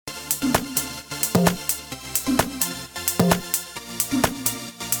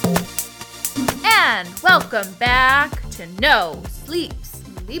Welcome back to No Sleep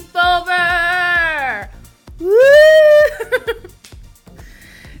Sleepover. Woo! I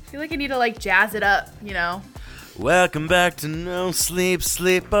feel like I need to like jazz it up, you know. Welcome back to No Sleep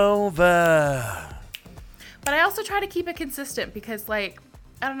Sleepover. But I also try to keep it consistent because, like,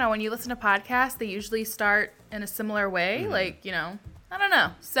 I don't know, when you listen to podcasts, they usually start in a similar way. Like, you know, I don't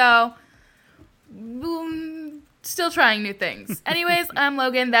know. So, still trying new things. Anyways, I'm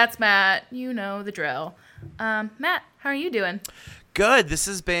Logan. That's Matt. You know the drill. Matt, how are you doing? Good. This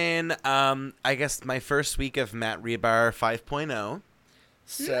has been, I guess, my first week of Matt Rebar 5.0.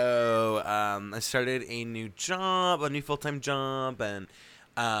 So, I started a new job, a new full-time job, and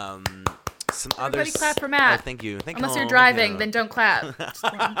some Everybody others. clap for Matt. Oh, thank you. Unless you're driving, then don't clap.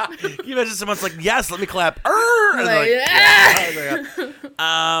 Can you imagine someone's like, yes, let me clap. What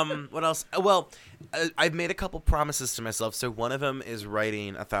else? Well, I've made a couple promises to myself. So one of them is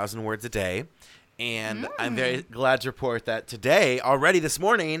writing 1,000 words a day. And I'm very glad to report that today, already this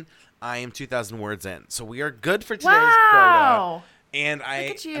morning, I am 2,000 words in. So we are good for today's quota. And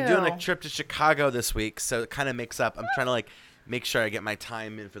I'm doing a trip to Chicago this week, so it kind of makes up. I'm trying to like make sure I get my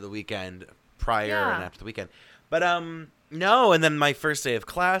time in for the weekend prior and after the weekend. But no, and then my first day of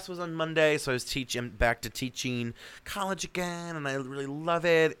class was on Monday, so I was back to teaching college again, and I really love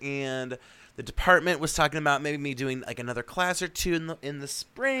it. And the department was talking about maybe me doing like another class or two in the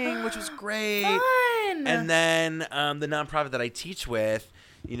spring, which was great. Fun. And then the nonprofit that I teach with,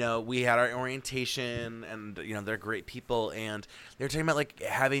 you know, we had our orientation, and you know they're great people, and they were talking about like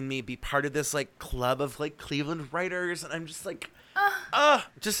having me be part of this like club of like Cleveland writers, and I'm just like,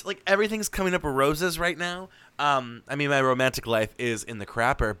 just like everything's coming up with roses right now. I mean, my romantic life is in the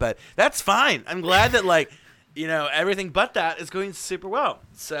crapper, but that's fine. I'm glad that like, you know, everything but that is going super well.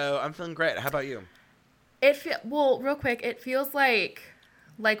 So I'm feeling great. How about you? Well, real quick, it feels like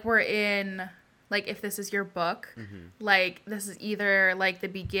we're in. Like, if this is your book, like, this is either, like, the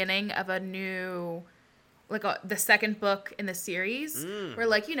beginning of a new, like, the second book in the series, where,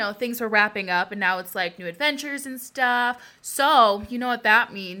 like, you know, things were wrapping up, and now it's, like, new adventures and stuff. So, you know what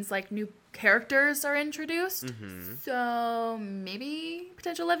that means? Like, new characters are introduced. So, maybe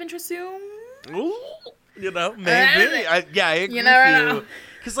potential love interest soon? Ooh, you know, maybe. I agree You never with you. know.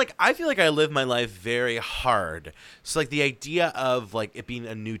 Because, like, I feel like I live my life very hard. So, like, the idea of, like, it being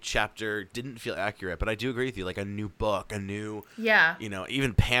a new chapter didn't feel accurate. But I do agree with you. Like, a new book, a new, you know,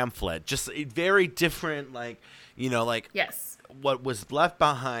 even pamphlet. Just a very different, like, you know, like, what was left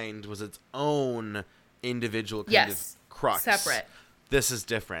behind was its own individual kind of crux. Separate. This is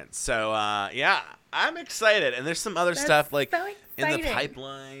different. So, yeah, I'm excited. And there's some other stuff, like, so in the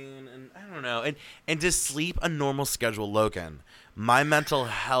pipeline. And I don't know. And to sleep a normal schedule, Logan. My mental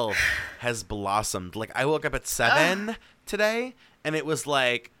health has blossomed. Like, I woke up at 7 today, and it was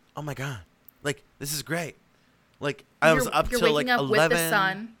like, oh, my God. Like, this is great. Like, I was up till, like, 11 with the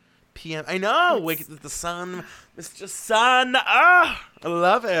sun. p.m. I know. Waking with the sun. Mr. Sun. I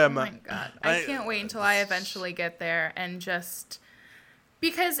love him. Oh, my God. I can't wait until I eventually get there and just...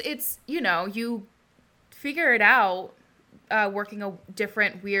 Because it's, you know, you figure it out working a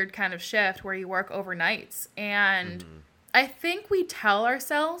different, weird kind of shift where you work overnights. And... I think we tell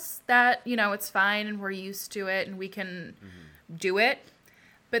ourselves that, you know, it's fine and we're used to it and we can do it.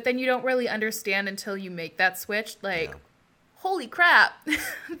 But then you don't really understand until you make that switch. Like, holy crap,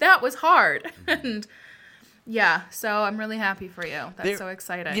 that was hard. And so I'm really happy for you. That's so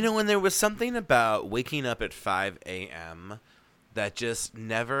exciting. You know, when there was something about waking up at 5 a.m. that just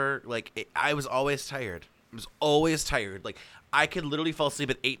never, like, I was always tired. I was always tired. Like, I could literally fall asleep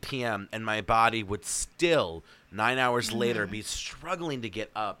at 8 p.m. and my body would still... 9 hours later, be struggling to get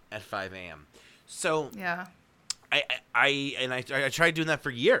up at 5 a.m. So I tried doing that for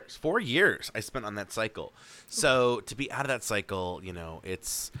years. 4 years I spent on that cycle. So to be out of that cycle, you know,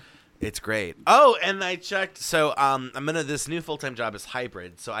 it's great. Oh, and I checked. So this new full-time job is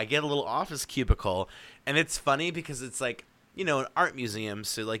hybrid. So I get a little office cubicle, and it's funny because it's like, you know, an art museum,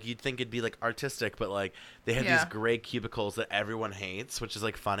 so like you'd think it'd be like artistic, but like they have these gray cubicles that everyone hates, which is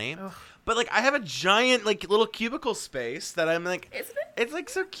like funny. Ugh. But like I have a giant like little cubicle space that I'm like, it's like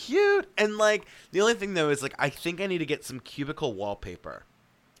so cute. And like the only thing though is like I think I need to get some cubicle wallpaper.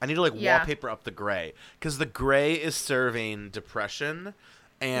 I need to like wallpaper up the gray because the gray is serving depression,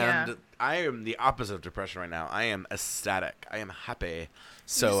 and I am the opposite of depression right now. I am ecstatic. I am happy.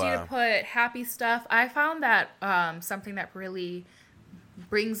 So you just need to put happy stuff. I found that something that really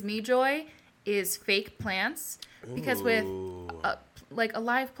brings me joy is fake plants, because with like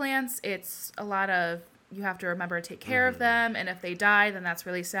alive plants, it's a lot of, you have to remember to take care of them, and if they die, then that's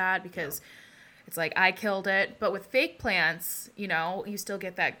really sad because it's like I killed it. But with fake plants, you know, you still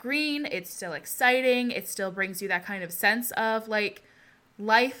get that green. It's still exciting. It still brings you that kind of sense of like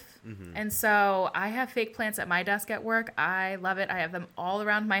life. Mm-hmm. And so I have fake plants at my desk at work. I love it. I have them all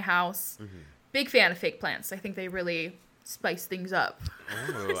around my house. Mm-hmm. Big fan of fake plants. I think they really spice things up.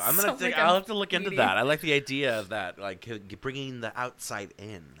 Ooh, I'm gonna So, like, I'll I'm have to look into eating. that. I like the idea of that, like bringing the outside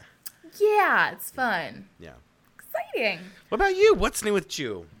in. Yeah, it's fun. Yeah. Exciting. What about you? What's new with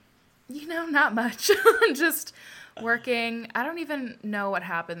you? You know, not much. Just working. I don't even know what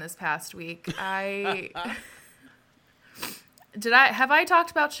happened this past week. Have I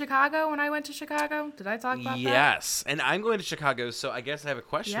talked about Chicago when I went to Chicago? Did I talk about that? Yes, and I'm going to Chicago, so I guess I have a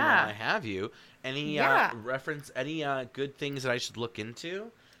question Yeah. while I have you. Any Yeah. any good things that I should look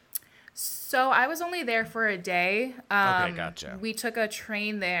into? So I was only there for a day. Okay, gotcha. We took a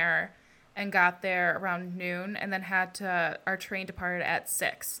train there and got there around noon, and then our train departed at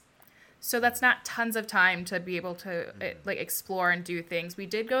 6. So that's not tons of time to be able to like explore and do things. We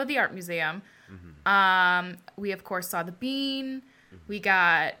did go to the art museum. We of course saw the Bean. We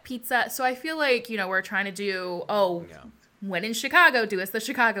got pizza. So I feel like, you know, we're trying to do when in Chicago, do as the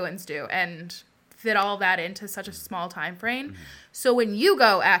Chicagoans do, and fit all that into such a small time frame. So when you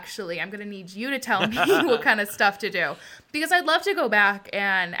go, actually, I'm going to need you to tell me what kind of stuff to do, because I'd love to go back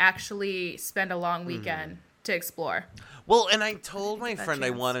and actually spend a long weekend to explore. Well, and I told my that friend I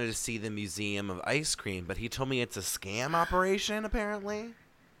chance. wanted to see the Museum of Ice Cream, but he told me it's a scam operation, apparently.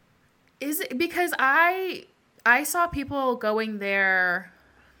 Is it because I saw people going there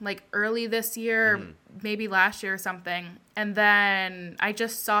like early this year, maybe last year or something, and then I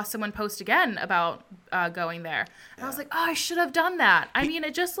just saw someone post again about going there. And I was like, oh, I should have done that. I mean,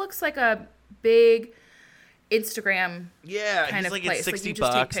 it just looks like a big Instagram Yeah, kind he's of like, place. it's Like, 60 you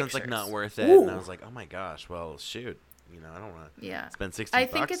just take bucks, and it's like not pictures. worth it. Ooh. And I was like, oh my gosh, well, shoot. You know, I don't want to Yeah. spend 60 I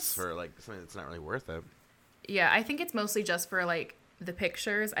think bucks it's- for like something that's not really worth it. Yeah, I think it's mostly just for like the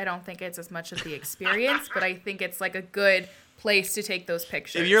pictures. I don't think it's as much of the experience, but I think it's like a good place to take those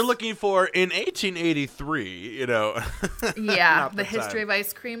pictures. If you're looking for in 1883, you know. Yeah, not the the history time. of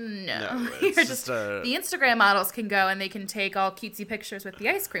ice cream, no. No, You're it's just, just, the Instagram models can go and they can take all cutesy pictures with the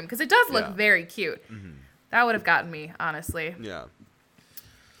ice cream, because it does look Yeah. very cute. That would have gotten me, honestly. Yeah.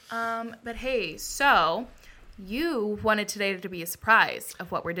 But hey, so you wanted today to be a surprise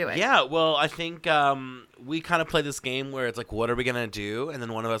of what we're doing. Yeah, well, I think we kind of play this game where it's like, what are we going to do? And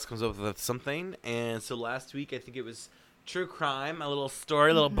then one of us comes up with something. And so last week, I think it was true crime, a little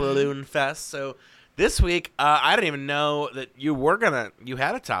story, a little balloon fest. So this week, I didn't even know that you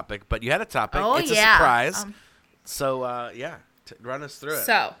had a topic, but you had a topic. Oh, it's yeah. a surprise. So, yeah, run us through it.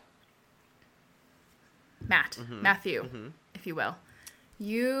 So, Matthew, if you will,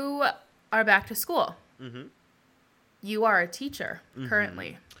 you are back to school. You are a teacher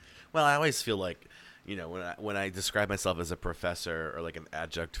currently. Well, I always feel like, you know, when I describe myself as a professor or like an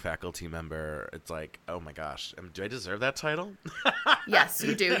adjunct faculty member, it's like, oh my gosh, do I deserve that title? Yes,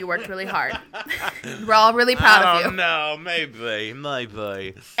 you do. You worked really hard. We're all really proud of you. No, maybe.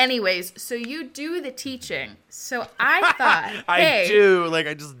 Anyways, so you do the teaching. So I thought, hey, I do. Like,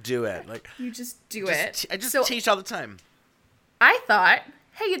 I just do it. Like, you just do it. I just so teach all the time. I thought,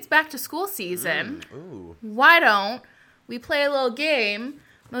 hey, it's back to school season. Ooh. Why don't we play a little game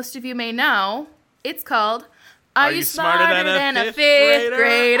most of you may know? It's called Are You Smarter Than a Fifth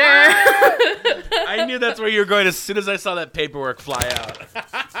Grader? I knew that's where you were going as soon as I saw that paperwork fly out.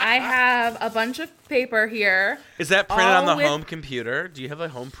 I have a bunch of paper here. Is that printed on All the with- home computer? Do you have a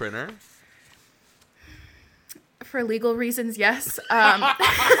home printer? For legal reasons, yes.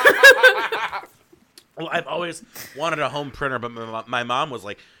 Well, I've always wanted a home printer, but my mom was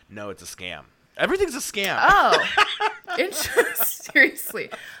like, no, it's a scam. Everything's a scam. Oh, seriously.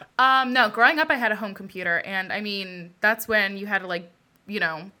 No, growing up, I had a home computer, and I mean, that's when you had to, like, you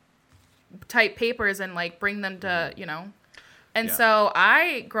know, type papers and like bring them to, you know. And Yeah. so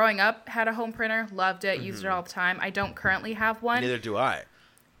I, growing up, had a home printer, loved it, used it all the time. I don't currently have one. Neither do I.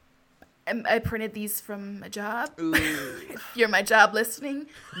 I printed these from a job. Ooh. You're my job listening.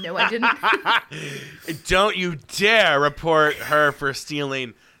 No, I didn't. Don't you dare report her for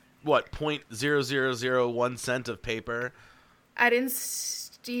stealing, what, 0.0001 cent of paper? I didn't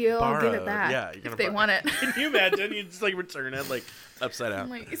steal. Give Borrowed. it back Yeah, you're if gonna they want it. Can you imagine? You just like return it like upside I'm down.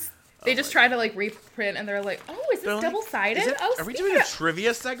 like, they just try to like reprint, and they're like, "Oh, is They're this like, double sided? Is it- Oh, are we speaking doing a of-"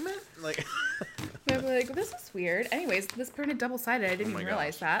 trivia segment? Like, They're like, this is weird. Anyways, this printed double sided. I didn't my even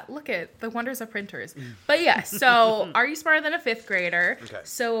realize gosh. that. Look at the wonders of printers. But yeah, so Are You Smarter Than a Fifth Grader? Okay.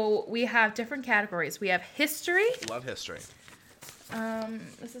 So we have different categories. We have history. love history.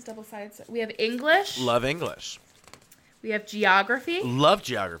 This is double sided. We have English. Love English. We have geography. Love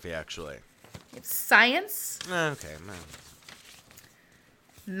geography, actually. It's science, Okay.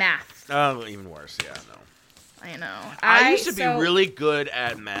 math. Oh, even worse. Yeah, no. I know. I used to be really good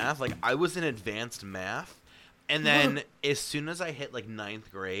at math. Like, I was in advanced math. And then as soon as I hit, like,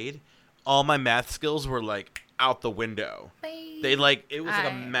 9th grade, all my math skills were, like, out the window. It was like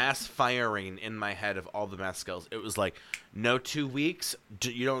a mass firing in my head of all the math skills. It was like, no 2 weeks,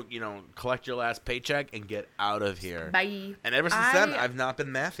 you don't collect your last paycheck and get out of here. Bye. And ever since then, I've not been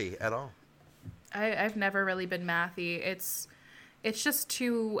mathy at all. I've never really been mathy. It's just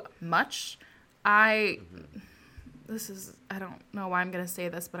too much. I don't know why I'm going to say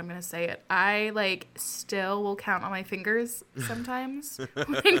this, but I'm going to say it. I, like, still will count on my fingers sometimes.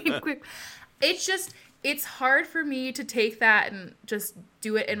 It's hard for me to take that and just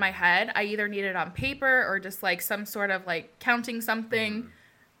do it in my head. I either need it on paper or just, like, some sort of, like, counting something.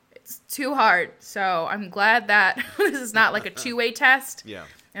 It's too hard. So I'm glad that this is not, like, a two-way test. Yeah.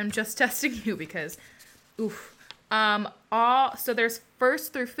 I'm just testing you because, oof. So there's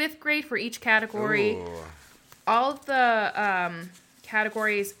 1st through 5th grade for each category. Ooh. All of the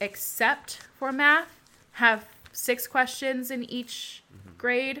categories except for math have 6 questions in each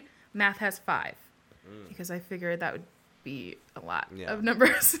grade. Math has 5 because I figured that would be a lot of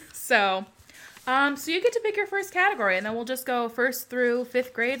numbers. So you get to pick your first category, and then we'll just go 1st through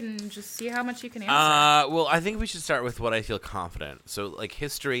 5th grade and just see how much you can answer. Well, I think we should start with what I feel confident. So, like,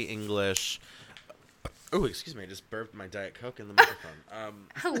 history, English. Oh, excuse me. I just burped my Diet Coke in the microphone.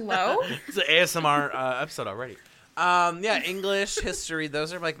 Hello? It's an ASMR episode already. Yeah, English, history,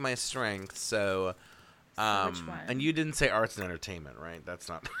 those are, like, my strengths. So, which one? And you didn't say arts and entertainment, right? That's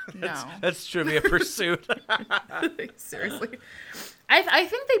not. No. That's Trivia Pursuit. Seriously. I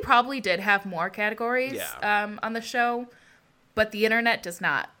think they probably did have more categories on the show, but the internet does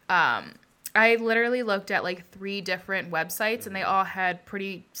not. I literally looked at like 3 different websites and they all had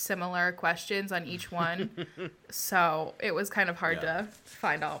pretty similar questions on each one. So it was kind of hard to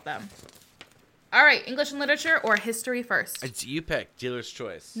find all of them. All right, English and literature or history first? It's you pick, dealer's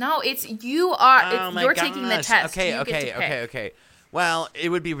choice. No, you're taking the test. Okay. Well, it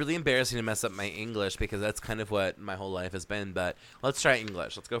would be really embarrassing to mess up my English because that's kind of what my whole life has been, but let's try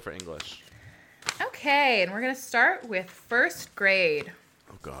English. Let's go for English. Okay, and we're going to start with 1st grade.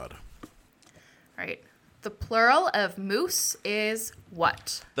 Oh, God. All right. The plural of moose is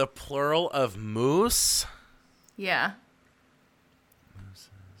what? The plural of moose? Yeah.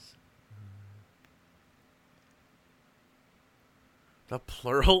 Mooses. The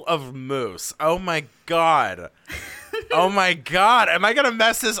plural of moose. Oh, my God. Oh, my God. Am I going to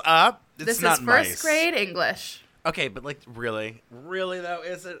mess this up? This is 1st grade English. Okay, but, like, really? Really, though?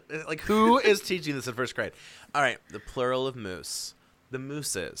 Is it? Like, who is teaching this in 1st grade? All right. The plural of moose. The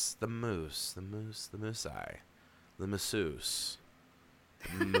mooses, the moose, the moose, the moosei, the masseuse,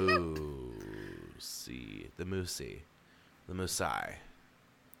 moosey, the moosey, the moosei,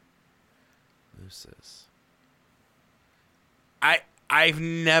 mooses. I've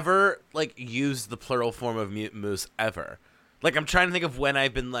never, like, used the plural form of moose ever. Like, I'm trying to think of when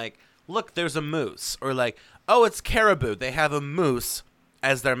I've been like, look, there's a moose, or like, oh, it's caribou. They have a moose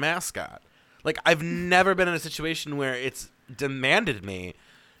as their mascot. Like, I've never been in a situation where it's demanded me.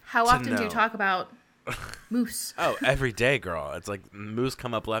 How often do you talk about moose? Oh, every day, girl. It's like moose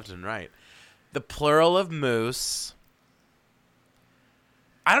come up left and right. The plural of moose.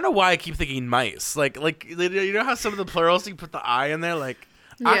 I don't know why I keep thinking mice. Like you know how some of the plurals you put the I in there, like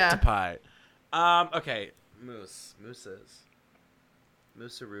octopi. Okay, mooses,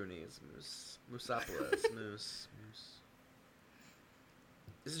 mooseroonies, moosopolis, moose.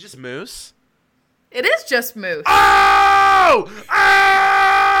 Is it just moose? It is just moose. Oh!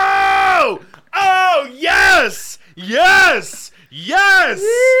 Oh! Oh, yes! Yes! Yes!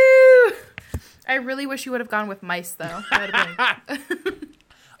 Woo! I really wish you would have gone with mice, though. That would have been...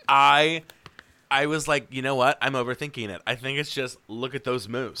 I was like, you know what? I'm overthinking it. I think it's just, look at those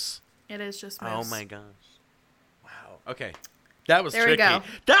moose. It is just moose. Oh, my gosh. Wow. Okay. That was there tricky. We go.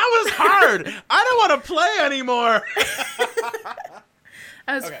 That was hard. I don't want to play anymore.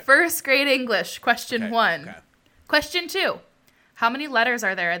 That was 1st grade English, question 1. Okay. Question 2. How many letters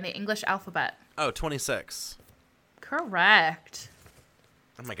are there in the English alphabet? Oh, 26. Correct.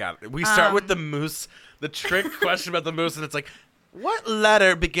 Oh, my God. We start with the moose, the trick question about the moose, and it's like, what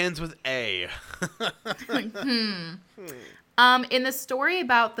letter begins with A? In the story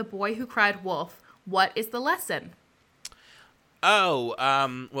about the boy who cried wolf, what is the lesson? Oh,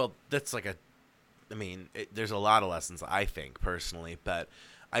 well, that's like there's a lot of lessons, I think, personally, but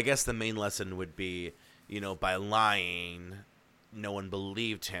I guess the main lesson would be, by lying, no one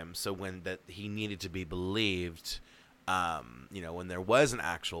believed him. So when he needed to be believed, When there was an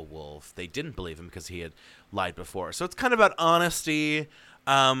actual wolf, they didn't believe him because he had lied before. So it's kind of about honesty.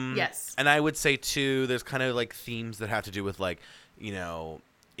 Yes. And I would say, too, there's kind of, like, themes that have to do with, like,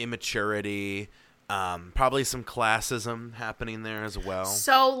 immaturity, probably some classism happening there as well.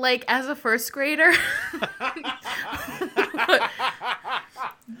 So, like, as a first grader,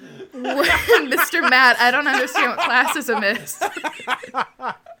 Mr. Matt, I don't understand what classism is.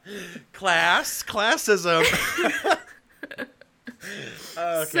 Classism.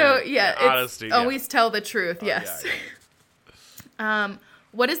 Okay. So, yeah, it's honesty, always tell the truth, yes. Yeah.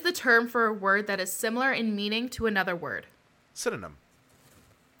 What is the term for a word that is similar in meaning to another word? Synonym.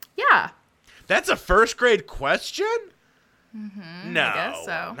 Yeah. That's a first grade question? Mm-hmm, no. I guess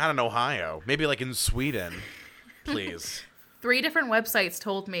so. Not in Ohio. Maybe like in Sweden. Please. 3 different websites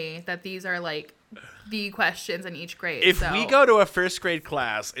told me that these are like the questions in each grade. If we go to a first grade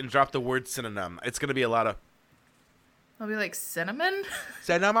class and drop the word synonym, it's going to be a lot of... I'll be like, cinnamon?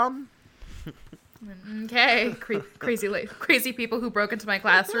 Synonym? Okay. Crazy people who broke into my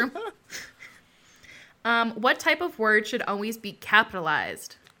classroom. What type of word should always be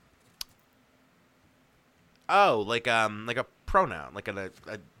capitalized? Oh, like a pronoun, like a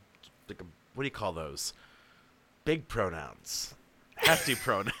what do you call those? Big pronouns, hefty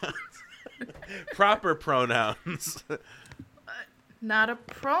pronouns, proper pronouns. Not a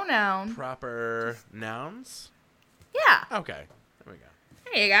pronoun. Proper nouns. Yeah. Okay, there we go.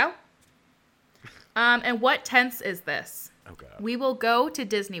 There you go. And what tense is this? Oh God. We will go to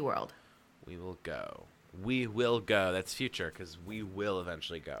Disney World. We will go. We will go. That's future because we will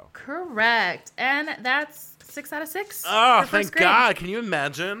eventually go. Correct. And that's 6 out of 6. Oh, for thank first grade. God. Can you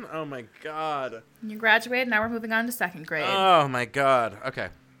imagine? Oh, my God. You graduated. Now we're moving on to 2nd grade. Oh, my God. Okay.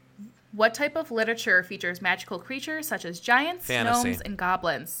 What type of literature features magical creatures such as giants, Fantasy. gnomes, and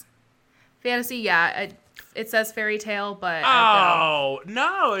goblins? Fantasy, yeah. It says fairy tale, but Oh,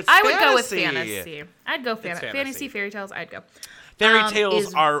 no, it's I fantasy. would go with fantasy. I'd go fantasy. fantasy. Fairy tales, I'd go. Fairy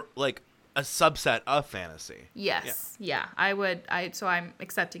tales are like a subset of fantasy. Yes. Yeah. So I'm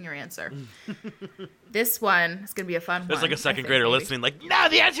accepting your answer. This one is going to be a fun one. There's like a I second think, grader maybe. listening like, no,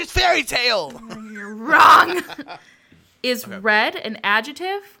 the answer's fairy tale. You're wrong. Is Okay. red an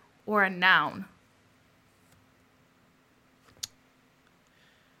adjective or a noun?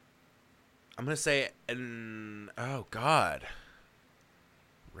 I'm going to say, oh, God.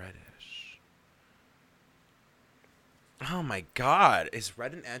 Reddish. Oh, my God. Is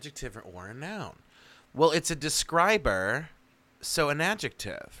red an adjective or a noun? Well, it's a describer, so an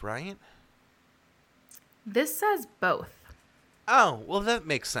adjective, right? This says both. Oh, well, that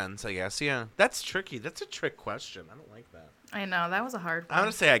makes sense, I guess. Yeah. That's tricky. That's a trick question. I don't like that. I know. That was a hard one. I'm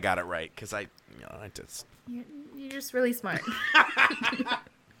going to say I got it right because I just... You're just really smart.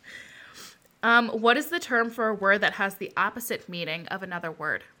 What is the term for a word that has the opposite meaning of another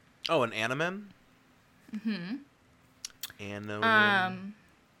word? Oh, an anonym? Mm-hmm. Anonym.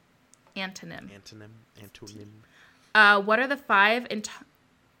 Antonym. Antonym. What are the 5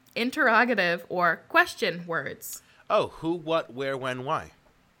 interrogative or question words? Oh, who, what, where, when, why?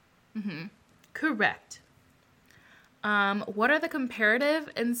 Correct. What are the comparative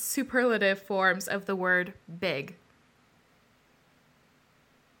and superlative forms of the word big?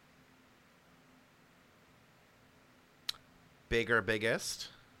 Bigger, biggest.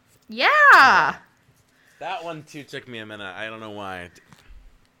 Yeah. That one, too, took me a minute. I don't know why.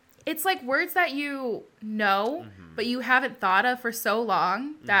 It's like words that you know, but you haven't thought of for so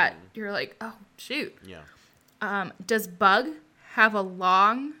long that you're like, oh, shoot. Yeah. Does bug have a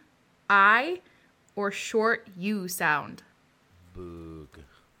long I or short U sound? Boog.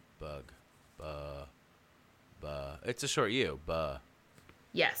 Bug. Buh. It's a short U. Buh.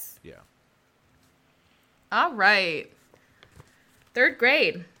 Yes. Yeah. All right. 3rd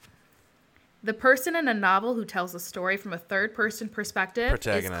grade. The person in a novel who tells a story from a third-person perspective is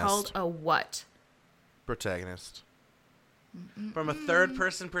Protagonist. called a what? Protagonist. From a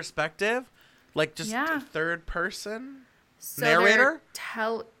third-person perspective? Like just Yeah. third person? So Narrator?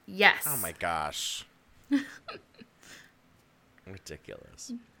 Yes. Oh my gosh.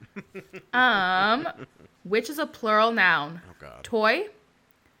 Ridiculous. Which is a plural noun? Oh God. Toy,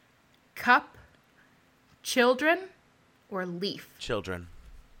 cup, children, or leaf? Children.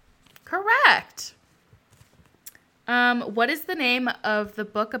 Correct. What is the name of the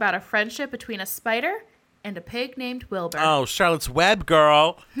book about a friendship between a spider and a pig named Wilbur? Oh, Charlotte's Web,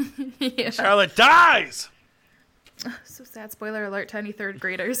 girl. Yeah. Charlotte dies. So sad. Spoiler alert to any 3rd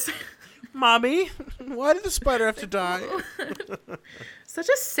graders. Mommy, why did the spider have to die? Such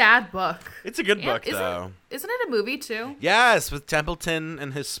a sad book. It's a good book, isn't, though. Isn't it a movie, too? Yes, with Templeton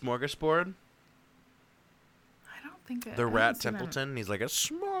and his smorgasbord. I don't think The I haven't Rat seen that. Templeton. He's like a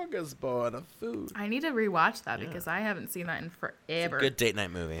smorgasbord of food. I need to rewatch that Yeah. because I haven't seen that in forever. Good date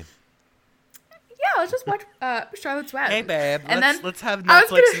night movie. Yeah, let's just watch Charlotte's Web. Hey, babe. And let's have I was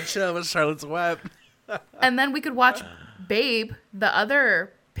Netflix gonna- and chill with Charlotte's Web. And then we could watch Babe, the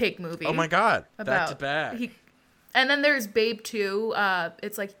other pig movie. Oh my God! About Back to back. And then there's Babe 2.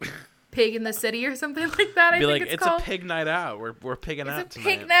 It's like Pig in the City or something like that. I Be think like, it's a called. pig night out. We're pigging out It's a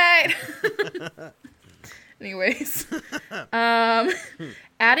tonight. pig night. Anyways,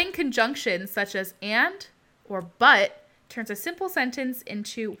 adding conjunctions such as and or but turns a simple sentence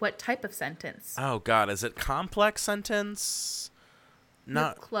into what type of sentence? Oh God! Is it complex sentence? You're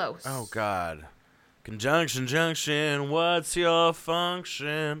Not. close. Oh God. Conjunction, junction. What's your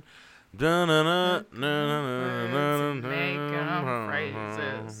function? Words make up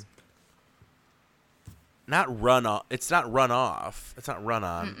phrases. Not run off. It's not run off. It's not run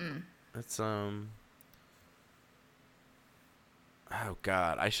on. It's Oh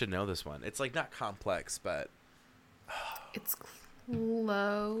God, I should know this one. It's like not complex, but It's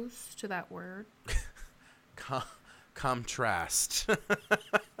close to that word. contrast.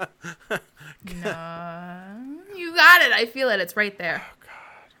 No, you got it. I feel it. It's right there. Oh God.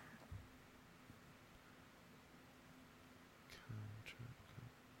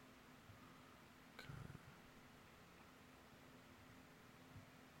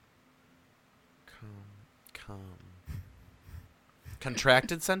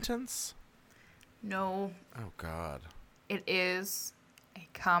 Contracted sentence? No, Oh God. it is a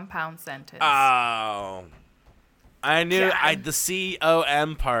compound sentence. Oh. I knew God. the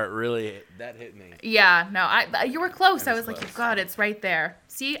COM part really that hit me. Yeah, no, you were close. I I was was like, close. you got it. It's right there.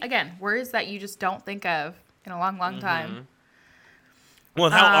 See, again, words that you just don't think of in a long, long time. Well,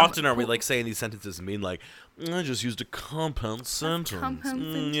 and how Um, often are we like saying these sentences and being like, I just used a compound sentence. compound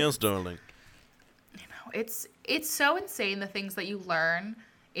sentence. Yes, darling. It's so insane the things that you learn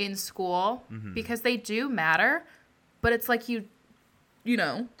in school Mm-hmm. because they do matter, but it's like you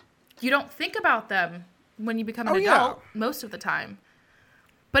don't think about them when you become an Oh, yeah. adult most of the time.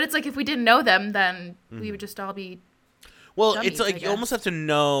 But it's like if we didn't know them, then we would just all be Well, dummies, it's like I you almost guess. have to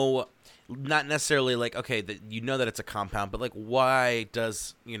know, not necessarily like, okay, that you know that it's a compound, but like why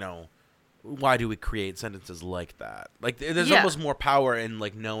do we create sentences like that? Like there's Yeah. almost more power in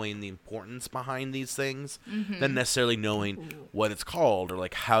like knowing the importance behind these things than necessarily knowing what it's called or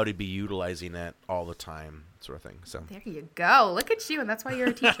like how to be utilizing it all the time, sort of thing. So There you go. Look at you, and that's why you're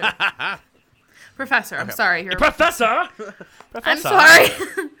a teacher. Professor, I'm Okay. sorry. You're Professor. I'm sorry.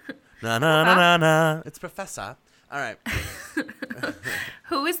 Na na na na na. It's Professor. All right.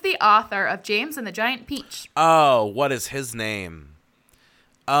 Who is the author of James and the Giant Peach? Oh, what is his name?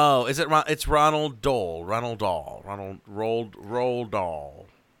 Oh, is it? It's Ronald Dole. Ronald Dahl. Roald Dahl.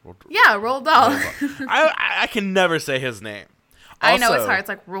 Yeah, Roald Dahl. I can never say his name. I know it's Also- hard. It's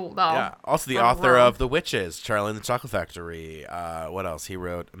like Roald Dahl. Yeah. Also, the Or author Roald. of The Witches, Charlie and the Chocolate Factory. What else? He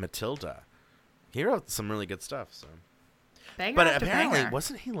wrote Matilda. He wrote some really good stuff. So, Banger but after apparently, banger.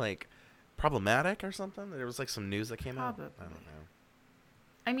 wasn't he like problematic or something? There was like some news that came out. I Probably. don't know.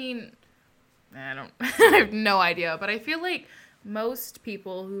 I mean, I don't. I have no idea, but I feel like most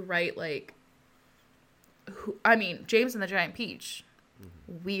people who write James and the Giant Peach,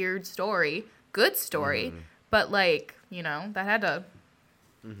 weird story, good story, but like that had to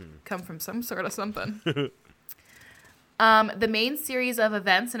come from some sort of something. The main series of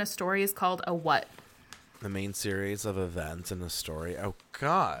events in a story is called a what? The main series of events in the story. Oh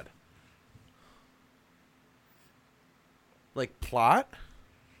God. Like plot?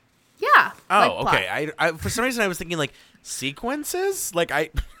 Yeah. Oh, like plot. okay. I for some reason I was thinking like sequences. Like I.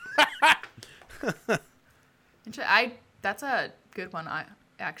 That's a good one.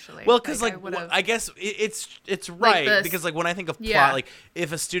 Actually. Well, because I like would've- I guess it's right this- because like when I think of plot, yeah. like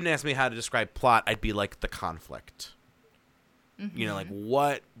if a student asked me how to describe plot, I'd be like the conflict. You know, like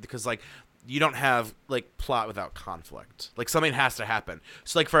what? Because like you don't have like plot without conflict. Like something has to happen.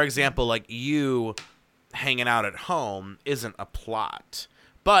 So like for example, like you hanging out at home isn't a plot.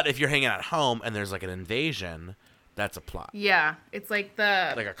 But if you're hanging out at home and there's like an invasion, that's a plot. Yeah, it's like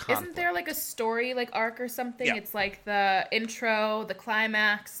the. Like a isn't there like a story like arc or something? Yeah. It's like the intro, the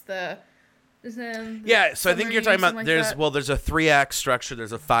climax, the. Yeah, so I think you're talking about there's that. there's a 3-act structure,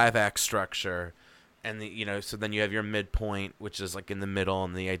 there's a 5-act structure, and so then you have your midpoint, which is like in the middle,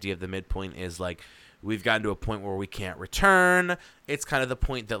 and the idea of the midpoint is like we've gotten to a point where we can't return. It's kind of the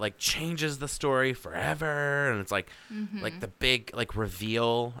point that like changes the story forever, and it's like the big like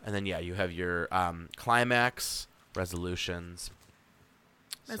reveal, and then you have your climax, resolutions.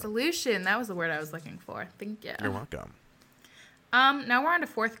 Resolution. That was the word I was looking for. Thank you. You're welcome. Now we're on to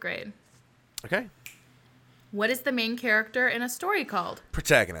 4th grade. Okay. What is the main character in a story called?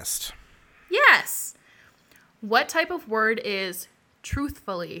 Protagonist. Yes. What type of word is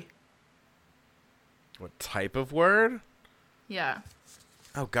truthfully? What type of word? Yeah.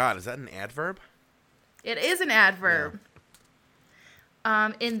 Oh, God. Is that an adverb? It is an adverb.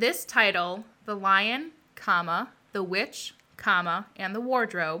 Yeah. In this title, the lion, comma, the witch, comma, and the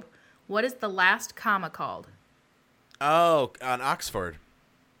wardrobe, what is the last comma called? Oh, on Oxford.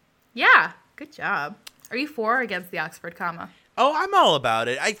 Yeah. Good job. Are you for or against the Oxford comma? Oh, I'm all about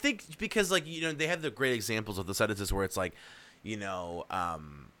it. I think because, like, they have the great examples of the sentences where it's like,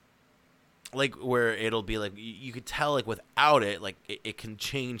 like where it'll be like you could tell like without it, like it can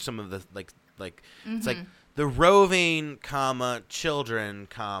change some of the like it's like the roving comma children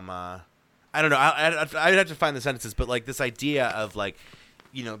comma. I don't know. I'd have to find the sentences, but like this idea of like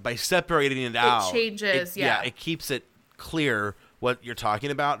by separating it out, it changes. It keeps it clear what you're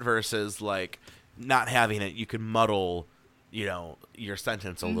talking about versus like not having it. You could muddle your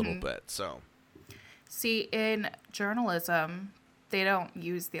sentence a little bit. So see, in journalism they don't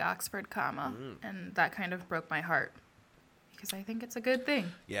use the Oxford comma, and that kind of broke my heart because I think it's a good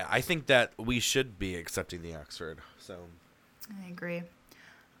thing. Yeah, I think that we should be accepting the Oxford. So I agree.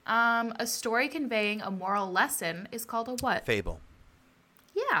 A story conveying a moral lesson is called a what? Fable.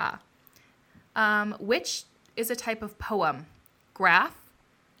 Yeah. Which is a type of poem? Graph,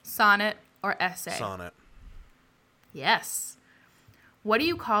 sonnet, or essay? Sonnet. Yes. What do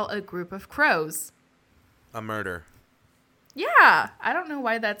you call a group of crows? A murder. Yeah. I don't know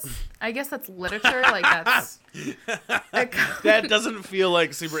why that's... I guess that's literature. Like, that's... That doesn't feel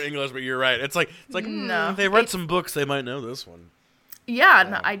like super English, but you're right. It's like no. They read some books, they might know this one.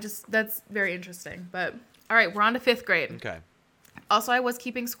 Yeah, no, that's very interesting. But, all right, we're on to 5th grade. Okay. Also, I was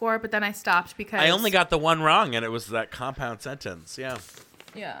keeping score, but then I stopped because... I only got the one wrong, and it was that compound sentence. Yeah.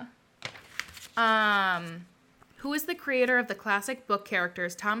 Yeah. Who is the creator of the classic book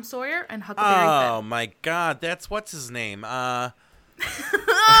characters Tom Sawyer and Huckleberry Finn? Oh, my God. That's... What's his name? Oh,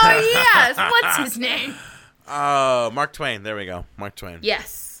 yes. What's his name? Oh, Mark Twain. There we go. Mark Twain.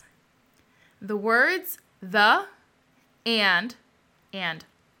 Yes. The words the and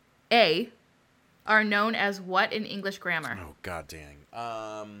a are known as what in English grammar? Oh, God dang.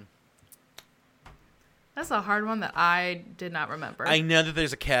 That's a hard one that I did not remember. I know that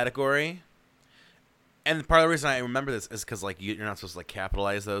there's a category. And part of the reason I remember this is because, like, you're not supposed to, like,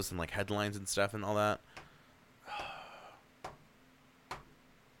 capitalize those in, like, headlines and stuff and all that.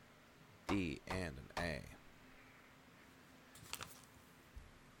 D and an A.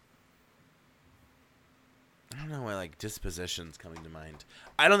 I don't know why, like, disposition's coming to mind.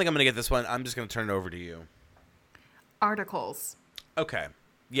 I don't think I'm going to get this one. I'm just going to turn it over to you. Articles. Okay.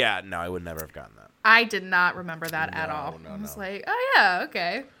 Yeah, no, I would never have gotten that. I did not remember that at all. No, I was like, oh, yeah,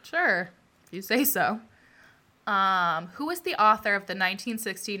 okay, sure, if you say so. Who is the author of the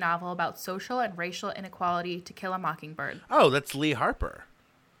 1960 novel about social and racial inequality, To Kill a Mockingbird? Oh, that's Lee Harper,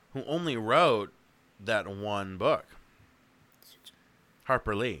 who only wrote that one book.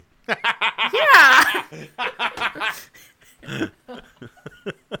 Harper Lee. Yeah.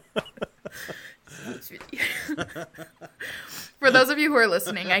 For those of you who are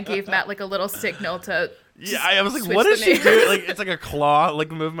listening, I gave Matt like a little signal to. Yeah, I was like, what is she doing? Like, it's like a claw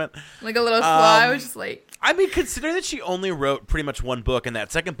like movement. Like a little claw. I was just like. I mean, considering that she only wrote pretty much one book, and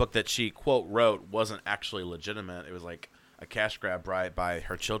that second book that she quote wrote wasn't actually legitimate. It was like a cash grab by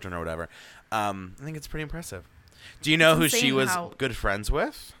her children or whatever. I think it's pretty impressive. Do you know who she was good friends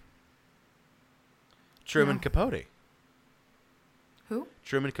with? Truman Capote. Who?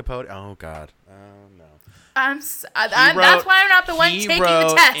 Truman Capote. Oh God. Oh no. That's why I'm not the one taking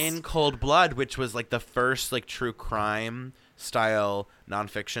the test. In Cold Blood, which was like the first like true crime style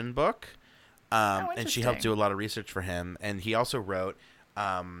nonfiction book. And she helped do a lot of research for him. And he also wrote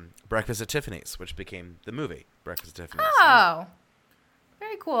Breakfast at Tiffany's, which became the movie Breakfast at Tiffany's. Oh,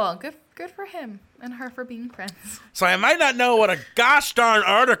 very cool. Good for him and her for being friends. So I might not know what a gosh darn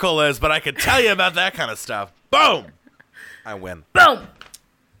article is, but I could tell you about that kind of stuff. Boom! I win. Boom!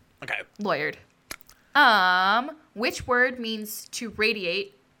 Okay. Lawyered. Which word means to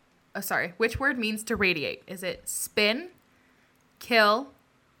radiate? Which word means to radiate? Is it spin, kill,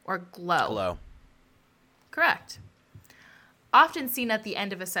 or glow? Glow. Correct. Often seen at the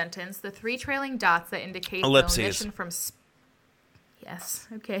end of a sentence, the 3 trailing dots that indicate ellipses. the omission from. Yes.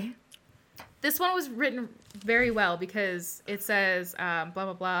 Okay. This one was written very well because it says blah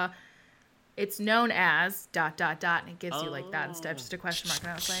blah blah. It's known as ... and it gives you like that instead of just a question mark.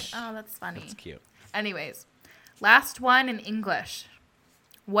 And I was like, oh, that's funny. That's cute. Anyways, last one in English.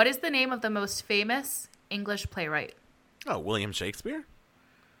 What is the name of the most famous English playwright? Oh, William Shakespeare?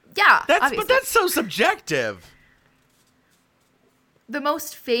 Yeah, But obviously. that's so subjective. The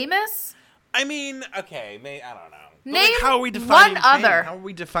most famous? I mean, okay, I don't know. But, Name how are we defining one fame? other. How are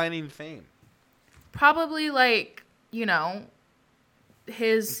we defining fame? Probably like,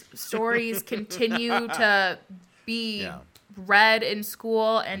 his stories continue to be read in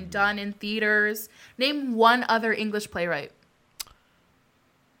school and done in theaters. Name one other English playwright.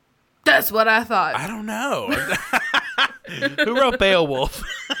 That's what I thought. I don't know. Who wrote Beowulf?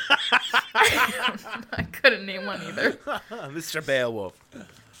 I couldn't name one either. Mr. Beowulf.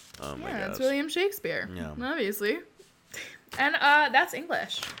 Oh my Yeah, gosh. it's William Shakespeare. Yeah. Obviously. And that's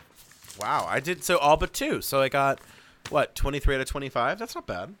English. Wow, I did so all but 2. So I got, 23 out of 25? That's not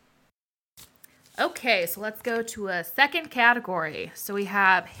bad. Okay, so let's go to a second category. So we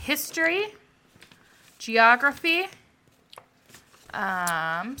have history, geography,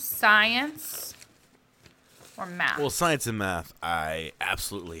 science, or math. Well, science and math I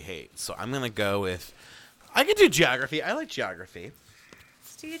absolutely hate. So I'm going to go with, I could do geography. I like geography.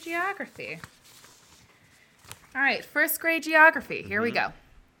 Let's do geography. All right, first grade geography. Here we go.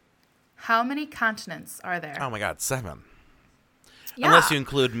 How many continents are there? Oh my God, 7. Yeah. Unless you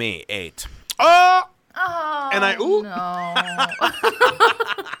include me, 8. Oh! Oh, And no.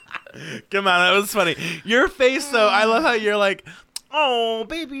 Come on, that was funny. Your face, though, I love how you're like, oh,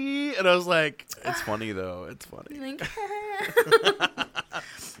 baby. And I was like, it's funny, though. It's funny.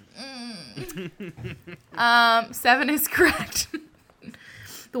 Like, 7 is correct.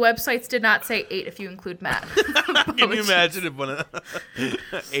 The websites did not say 8 if you include Matt. Can you imagine if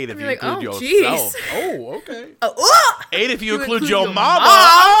 8 if you like, include oh, yourself? geez. Oh, okay. 8 8 if you include your mama.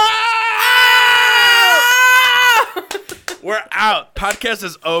 We're out. Podcast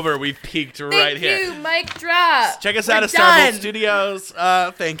is over. We've peaked right here. Thank you. Mic drop. Check us We're out at done. Starbolt Studios.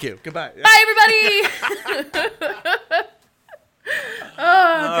 Thank you. Goodbye. Bye, everybody. Oh,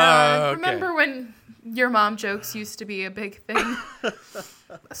 God. Okay. Remember when your mom jokes used to be a big thing?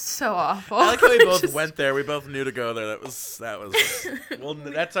 So awful. I like how we both Just- went there. We both knew to go there. That was. Well,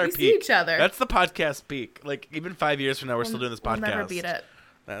 that's our we peak. see each other. That's the podcast peak. Like even 5 years from now, we're still doing this podcast. We'll never beat it.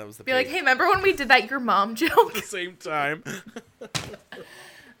 That was the Be peak. like, hey, remember when we did that your mom joke? At the same time.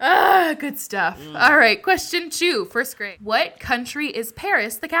 Good stuff. All right, question 2, first grade. What country is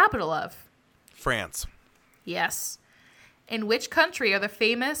Paris the capital of? France. Yes. In which country are the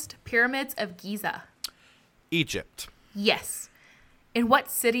famous pyramids of Giza? Egypt. Yes. In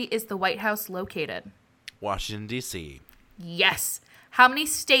what city is the White House located? Washington D.C. Yes. How many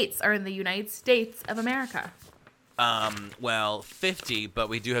states are in the United States of America? Well, 50, but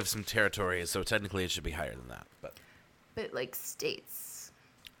we do have some territories, so technically it should be higher than that. But But like states.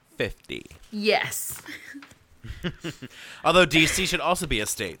 50. Yes. Although D.C. should also be a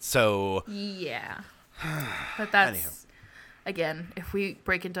state, so Yeah. But that's, Anywho. again, if we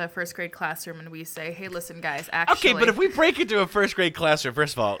break into a first grade classroom and we say, hey, listen, guys, actually. okay. But if we break into a first grade classroom,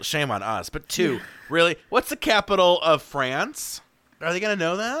 first of all, shame on us. But 2, really, what's the capital of France? Are they gonna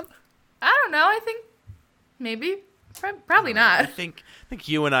know that? I don't know. I think maybe. Probably I not. think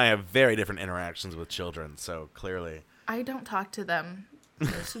you and I have very different interactions with children, so clearly. I don't talk to them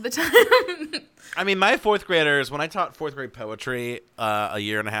most of the time. I mean, my 4th graders, when I taught 4th grade poetry a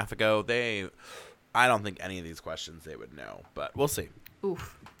year and a half ago, I don't think any of these questions they would know, but we'll see.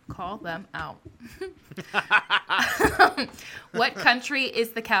 Oof. Call them out. What country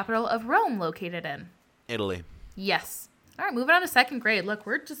is the capital of Rome located in? Italy. Yes. All right, moving on to second grade. Look,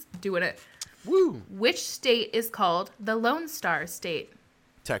 we're just doing it. Woo. Which state is called the Lone Star State?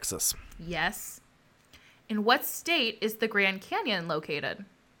 Texas. Yes. In what state is the Grand Canyon located?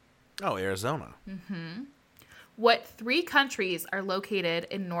 Oh, Arizona. What 3 countries are located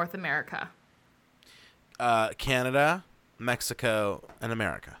in North America? Canada, Mexico, and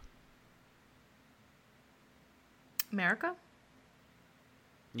America. America?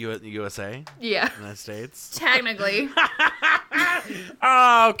 USA? Yeah. United States? Technically.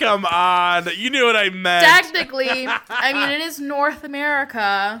 Oh, come on. You knew what I meant. Technically. I mean, it is North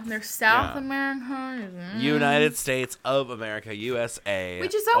America. There's South Yeah. America. United States of America, USA.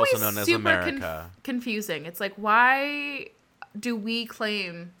 Which is always also known as super America. confusing. It's like, why do we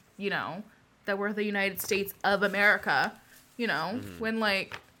claim, that we're the United States of America, when,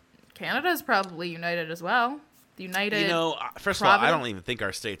 like, Canada's probably united as well. The United First of all, I Providence? don't even think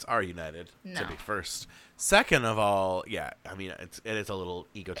our states are united, No. to be first. Second of all, yeah, I mean, it is a little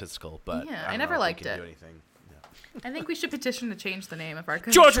egotistical, but Yeah, I I don't never know if we liked can it. do anything. Yeah. I think we should petition to change the name of our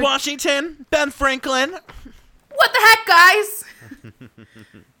country. George Washington, Ben Franklin. What the heck, guys?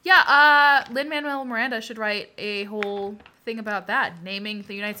 Yeah, Lin-Manuel Miranda should write a whole thing about that, naming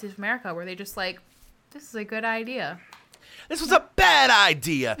the United States of America, where they just like, this is a good idea. This was a bad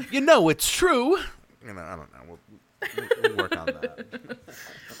idea. You know it's true. You know, I don't know. We'll work on that.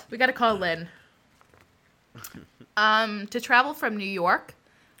 We got to call Lynn. To travel from New York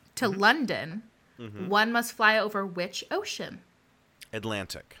to London, one must fly over which ocean?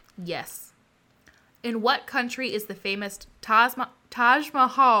 Atlantic. Yes. In what country is the famous Taj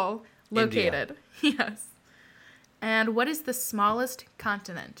Mahal located? Yes. And what is the smallest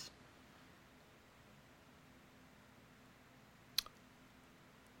continent?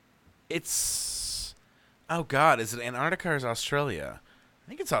 It's... Oh, God. Is it Antarctica or is it Australia? I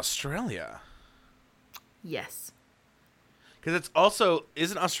think it's Australia. Yes. Because it's also...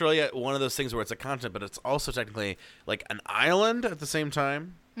 Isn't Australia one of those things where it's a continent, but it's also technically like an island at the same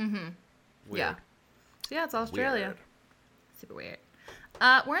time? Mm-hmm. Weird. Yeah. So yeah, it's Australia. Weird. Super weird.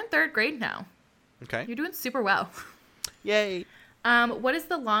 We're in 3rd grade now. Okay. You're doing super well. Yay. What is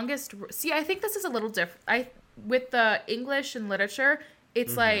the longest... See, I think this is a little different. With the English and literature,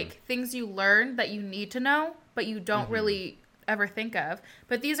 it's like things you learn that you need to know, but you don't really ever think of.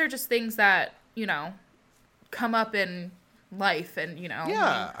 But these are just things that, you know, come up in life and, you know,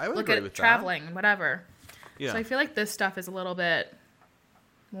 Yeah, I would look agree at with traveling and whatever. Yeah. So I feel like this stuff is a little bit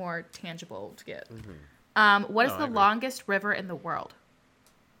more tangible to get. What is No, I the agree. longest river in the world?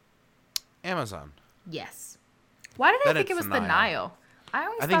 Amazon. Yes. Why did I Then think it it's was the the Nile. Nile? I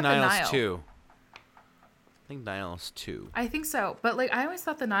always I thought think the Nile's Nile. 2. I think Nile's 2. I think so, but like I always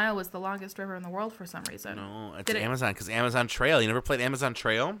thought the Nile was the longest river in the world for some reason. No, it's Did it- Amazon, because Amazon Trail. You never played Amazon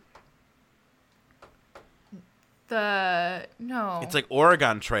Trail? No. It's like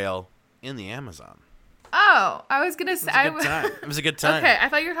Oregon Trail in the Amazon. Oh, I was gonna say. It was a good time. It was a good time. Okay, I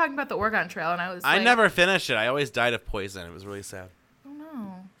thought you were talking about the Oregon Trail, and I was. I like, never finished it. I always died of poison. It was really sad. Oh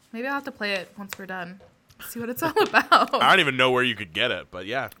no. Maybe I'll have to play it once we're done. See what it's all about. I don't even know where you could get it, but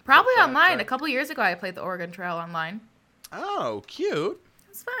yeah. Probably Try it, online. try it. A couple years ago, I played the Oregon Trail online. Oh, cute. It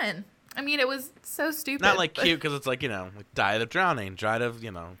was fun. I mean, it was so stupid. Not like but- cute because it's like, you know, like died of drowning, died of,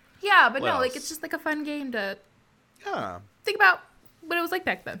 you know. Yeah, but What no, like else? it's just like a fun game to Yeah. think about what it was like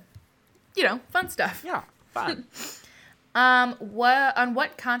back then. You know, fun stuff. Yeah. Fun. On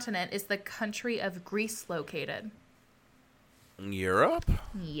what continent is the country of Greece located? Europe?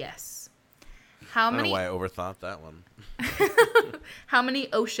 Yes. How I don't know many why I overthought that one. How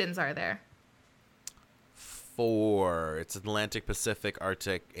many oceans are there? 4. It's Atlantic, Pacific,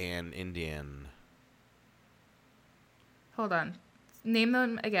 Arctic, and Indian. Hold on. Name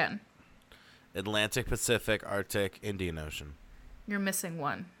them again. Atlantic, Pacific, Arctic, Indian Ocean. You're missing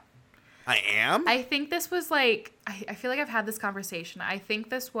one. I am? I think this was like I feel like I've had this conversation. I think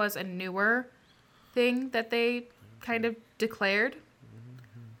this was a newer thing that they kind of declared.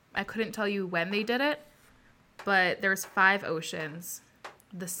 I couldn't tell you when they did it, but there's 5 oceans.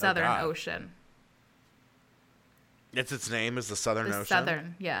 The Southern God. Ocean. Its name is the Southern The Ocean?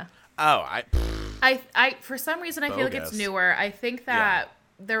 Southern, yeah. Oh, I for some reason I feel like it's Bogus. newer. I think that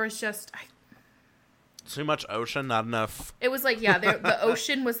there was just too much ocean, not enough. it was like the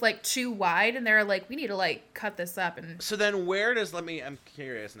ocean was like too wide, and they were like, we need to like cut this up. And So then where does, I'm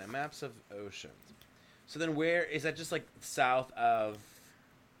curious now, maps of oceans. So then where, is that just like south of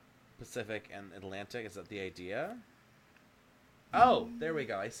Pacific and Atlantic? Is that the idea? Oh, there we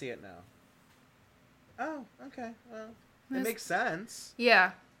go. I see it now. Oh, okay. Well, it There's- makes sense.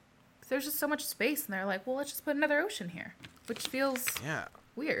 yeah, there's just so much space, and they're like, well, let's just put another ocean here, which feels Yeah.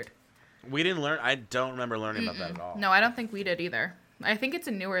 weird. We didn't learn, I don't remember learning about that at all. No, I don't think we did either. I think it's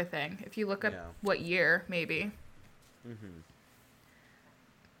a newer thing. If you look up Yeah. what year, maybe.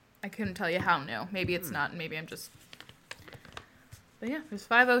 I couldn't tell you how new. Maybe it's not, and maybe I'm just. But yeah, there's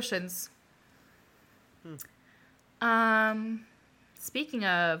 5 oceans. Speaking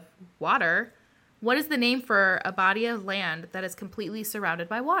of water, what is the name for a body of land that is completely surrounded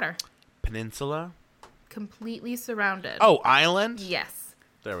by water? Peninsula? Completely surrounded. Oh, island? Yes.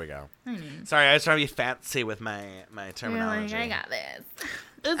 There we go. I mean, Sorry, I was trying to be fancy with my you're like, terminology. I got this.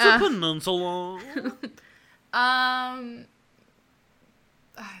 It's a peninsula. I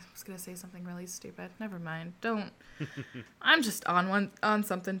was gonna say something really stupid. Never mind. Don't. I'm just on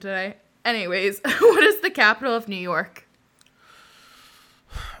something today. Anyways, what is the capital of New York?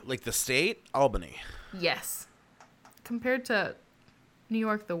 Like the state? Albany. Yes. Compared to New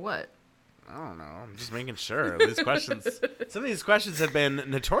York, the what? I don't know. I'm just making sure. These questions, some of these questions have been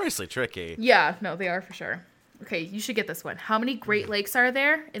notoriously tricky. Yeah, no, they are for sure. Okay, you should get this one. How many Great Lakes are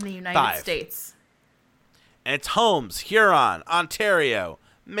there in the United 5. States? And it's Holmes, Huron, Ontario,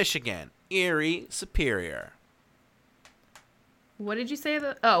 Michigan, Erie, Superior. What did you say?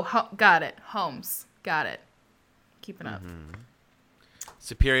 Got it. Holmes. Got it. Keeping up.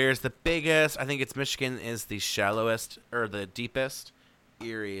 Superior is the biggest. I think it's Michigan is the shallowest or the deepest.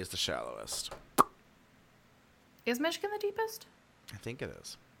 Erie is the shallowest. Is Michigan the deepest? I think it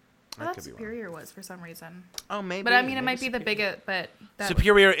is. I thought Superior was for some reason. Oh, maybe. But I mean, it maybe might be the biggest. But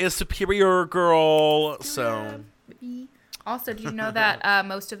Superior is Superior, girl. So. Also, do you know that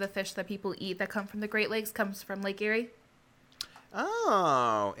most of the fish that people eat that come from the Great Lakes comes from Lake Erie?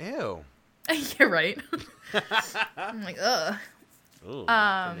 Oh, ew. You're right. I'm like, ugh. Ooh,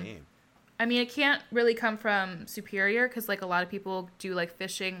 I mean, it can't really come from Superior because, like, a lot of people do, like,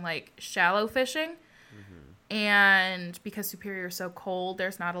 fishing, like, shallow fishing. Mm-hmm. And because Superior is so cold,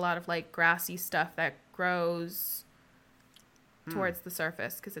 there's not a lot of, like, grassy stuff that grows towards the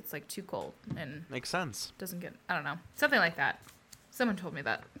surface because it's, like, too cold and makes sense. Doesn't get, I don't know, something like that. Someone told me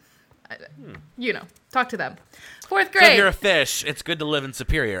that. You know, talk to them. Fourth grade. So if you're a fish, it's good to live in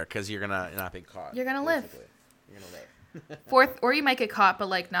Superior because you're gonna not be caught. You're gonna live. You're gonna live. Fourth, or you might get caught, but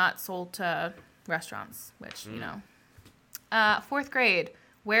like not sold to restaurants, which you know. Fourth grade.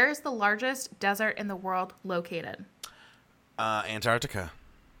 Where is the largest desert in the world located? Antarctica.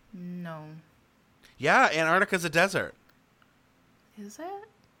 No. Yeah, Antarctica's a desert. Is it?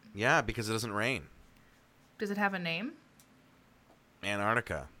 Yeah, because it doesn't rain. Does it have a name?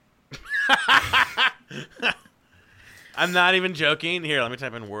 Antarctica. I'm not even joking. Here, let me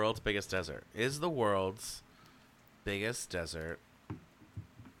type in world's biggest desert. Is the world's biggest desert?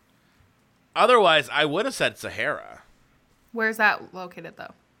 Otherwise, I would have said Sahara. Where's that located,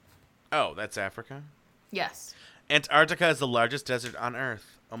 though? Oh, that's Africa? Yes. Antarctica is the largest desert on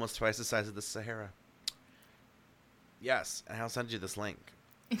Earth, almost twice the size of the Sahara. Yes, and I'll send you this link.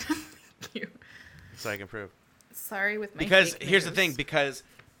 Thank you. So I can prove. Sorry with my Because fake here's the news. thing, because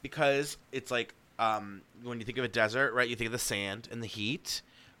it's like when you think of a desert, right, you think of the sand and the heat,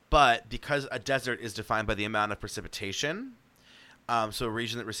 but because a desert is defined by the amount of precipitation, so a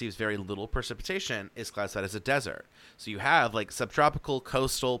region that receives very little precipitation is classified as a desert. So you have like subtropical,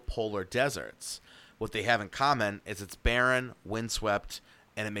 coastal, polar deserts. What they have in common is it's barren, windswept,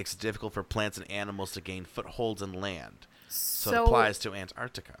 and it makes it difficult for plants and animals to gain footholds in land. So it applies to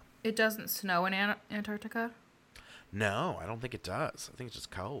Antarctica. It doesn't snow in Antarctica? No, I don't think it does. I think it's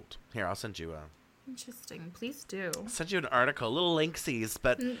just cold. Here, I'll send you a... Interesting. Please do. I'll send you an article, little linksies.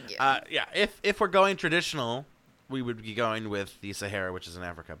 But Yeah. if we're going traditional, we would be going with the Sahara, which is in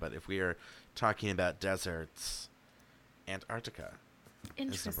Africa. But if we are talking about deserts, Antarctica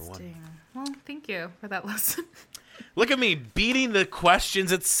is number one. Interesting. Well, thank you for that lesson. Look at me beating the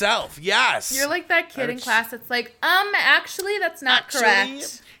questions itself. Yes. You're like that kid in class that's like, actually, that's not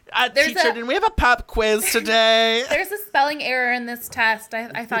correct. Teacher, didn't we have a pop quiz today? There's a spelling error in this test.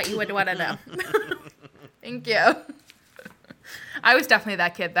 I thought you would want to know. Thank you. I was definitely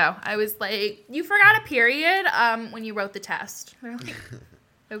that kid, though. I was like, you forgot a period when you wrote the test. They're like,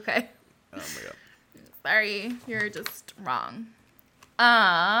 okay. Oh, my God. Sorry, you're just wrong.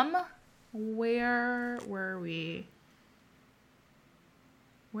 Where were we?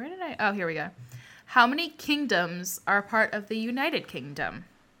 Where did I... Oh, here we go. How many kingdoms are part of the United Kingdom?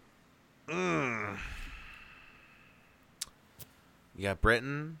 You got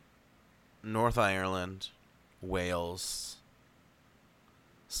Britain, North Ireland, Wales,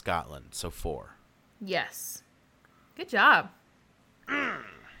 Scotland. So 4. Yes. Good job.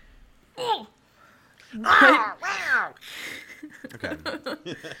 Oh. Okay.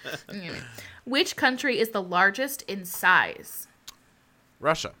 Which country is the largest in size?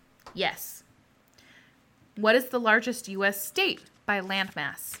 Russia. Yes. What is the largest U.S. state by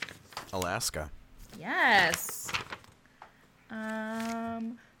landmass? Alaska. Yes. The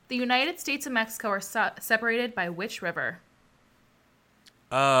United States and Mexico are separated by which river?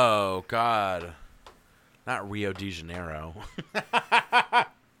 Oh, God. Not Rio de Janeiro. That's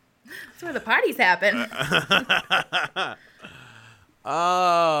where the parties happen.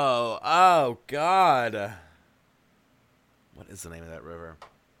 Oh, God. What is the name of that river?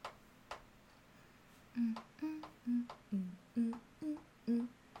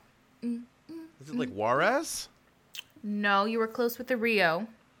 Is it like Juarez? No, you were close with the Rio.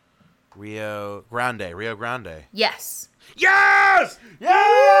 Rio Grande. Yes. Yes!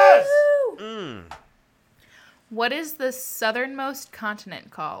 Yes! Woo! What is the southernmost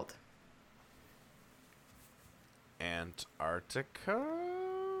continent called? Antarctica?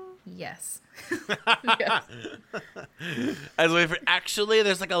 Yes. Yes. I was waiting for. Actually,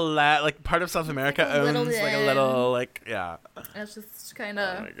 there's like like part of South America owns like a little like yeah. It's just kind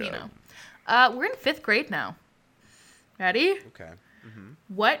of Oh you know. We're in 5th grade now. Ready? Okay. Mm-hmm.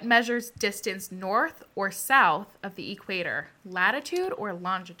 What measures distance north or south of the equator? Latitude or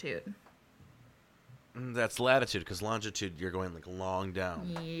longitude? That's latitude, because longitude, you're going like long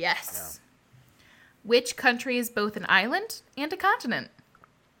down. Yes. Which country is both an island and a continent?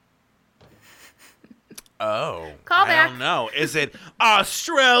 Oh. Call I back. don't know. Is it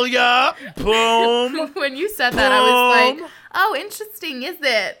Australia? Boom. When you said that, I was Boom. like, oh, interesting, is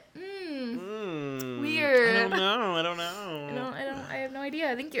it? Weird. I don't know. I have no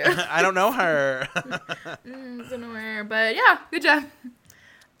idea. Thank you. I don't know her. Don't know where, but yeah, good job.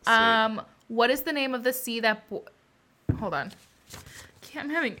 Sweet. What is the name of the sea that... Hold on. I'm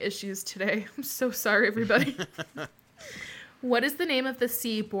having issues today. I'm so sorry, everybody. What is the name of the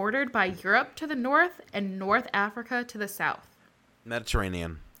sea bordered by Europe to the north and North Africa to the south?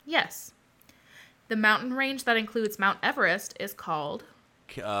 Mediterranean. Yes. The mountain range that includes Mount Everest is called...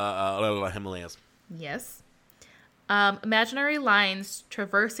 Himalayas. Yes. Imaginary lines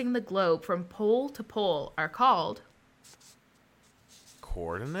traversing the globe from pole to pole are called...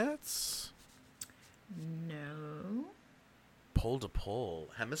 Coordinates? No. Pole to pole.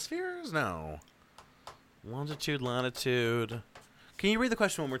 Hemispheres? No. Longitude, latitude. Can you read the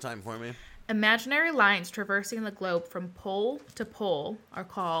question one more time for me? Imaginary lines traversing the globe from pole to pole are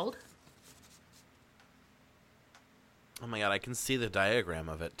called... Oh my god, I can see the diagram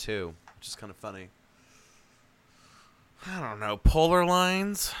of it too, which is kind of funny. I don't know. Polar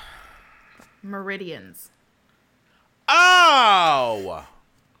lines? Meridians. Oh!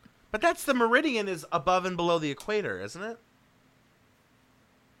 But that's the meridian is above and below the equator, isn't it?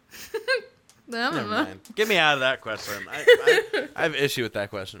 I don't Never know. mind. Get me out of that question. I have issue with that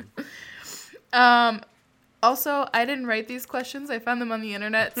question. Also, I didn't write these questions. I found them on the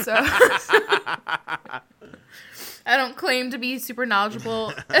internet, so I don't claim to be super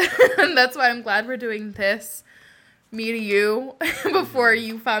knowledgeable. And that's why I'm glad we're doing this, me to you, before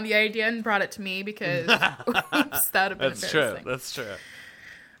you found the idea and brought it to me, because oops, that would have been That's true. embarrassing. That's true.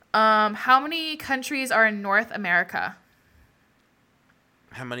 How many countries are in North America?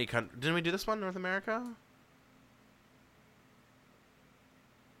 How many didn't we do this one, North America?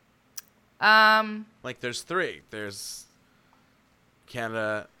 Like, there's 3. There's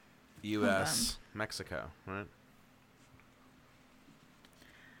Canada, U.S., Mexico, right?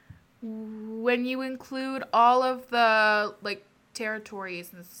 When you include all of the, like,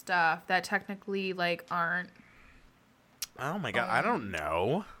 territories and stuff that technically, like, aren't... Oh my god, I don't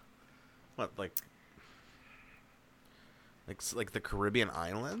know. What, like the Caribbean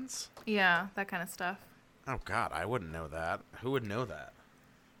islands? Yeah, that kind of stuff. Oh god, I wouldn't know that. Who would know that?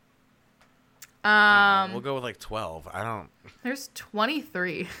 We'll go with like 12. I don't. There's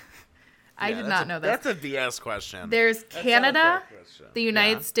 23. I Yeah, did that's not a- know this. That's a BS question. There's That's not a Canada, fair question. the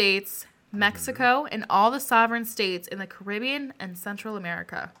United Yeah. States, Mexico, and all the sovereign states in the Caribbean and Central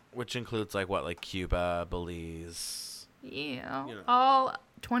America. Which includes like Cuba, Belize, Yeah, You know, all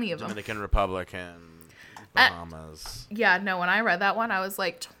 20 of them. Dominican Republic, and Bahamas. Yeah, no, when I read that one, I was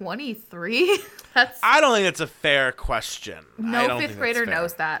like, 23? That's... I don't think it's a fair question. I No don't fifth think grader that's fair.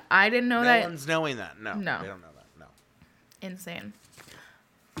 knows that. I didn't know No that. one's knowing that. No, No. they don't know that. No. Insane.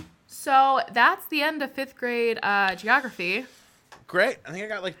 So that's the end of 5th grade geography. Great. I think I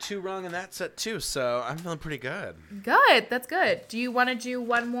got like 2 wrong in that set too, so I'm feeling pretty good. Good. That's good. Do you want to do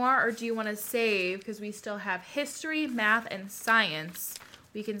one more or do you want to save? Because we still have history, math, and science.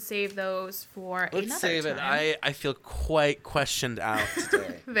 We can save those for Let's another save time. it. I feel quite questioned out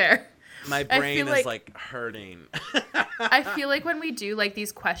today. There. My I brain feel is like- hurting. I feel like when we do like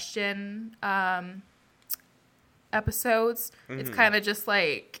these question episodes, it's kind of just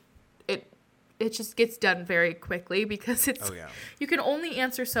like it just gets done very quickly because it's Oh, yeah. you can only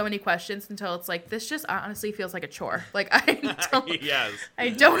answer so many questions until it's like this just honestly feels like a chore. Like I Yes.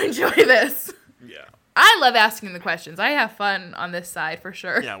 don't enjoy this. Yeah. I love asking the questions. I have fun on this side for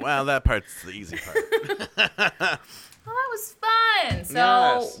sure. Yeah, well, that part's the easy part. Well, that was fun. So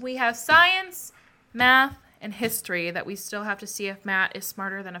Yes. we have science, math, and history that we still have to see if Matt is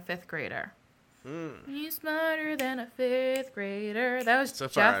smarter than a 5th grader. He's smarter than a 5th grader. That was So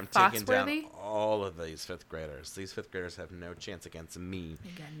far, I'm Jeff taking Foxworthy. down all of these 5th graders. These 5th graders have no chance against me.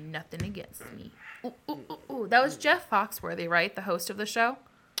 You got nothing against me. Ooh, ooh, ooh, ooh. That was Jeff Foxworthy, right? The host of the show?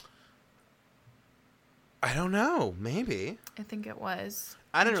 I don't know. Maybe. I think it was.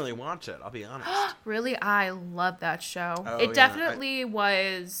 I didn't really watch it. I'll be honest. Really, I love that show. Oh, It yeah, definitely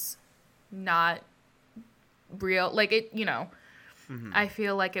was not real. Like, it, you know, I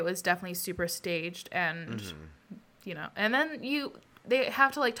feel like it was definitely super staged and, you know, and then they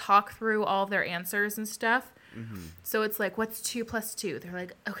have to like talk through all their answers and stuff. So it's like, what's 2 plus 2? They're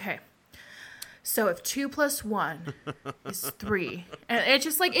like, okay. So if 2 plus 1 is 3, and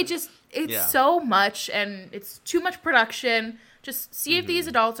it's Yeah. so much, and it's too much production. Just see if these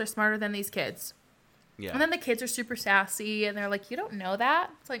adults are smarter than these kids. Yeah. And then the kids are super sassy, and they're like, "You don't know that?"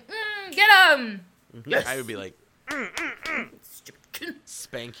 It's like, "Get them!" Yes. I would be like,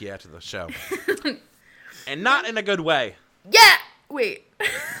 spank you after the show, and not in a good way. Yeah. Wait.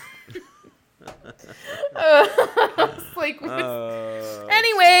 It's like,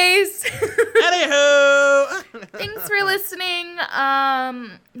 anyways. Anywho, Thanks for listening.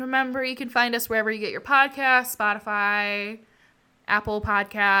 Remember, you can find us wherever you get your podcasts, Spotify, Apple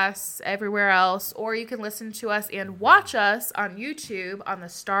Podcasts, everywhere else, or you can listen to us and watch us on YouTube on the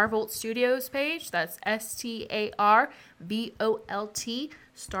Starvolt Studios page. That's StarVolt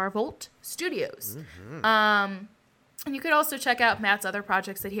Starvolt Studios. Mm-hmm. And you could also check out Matt's other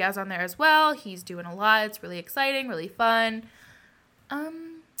projects that he has on there as well. He's doing a lot. It's really exciting, really fun.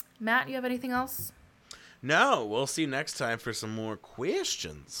 Matt, you have anything else? No, we'll see you next time for some more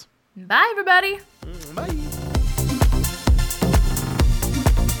questions. Bye, everybody. Bye.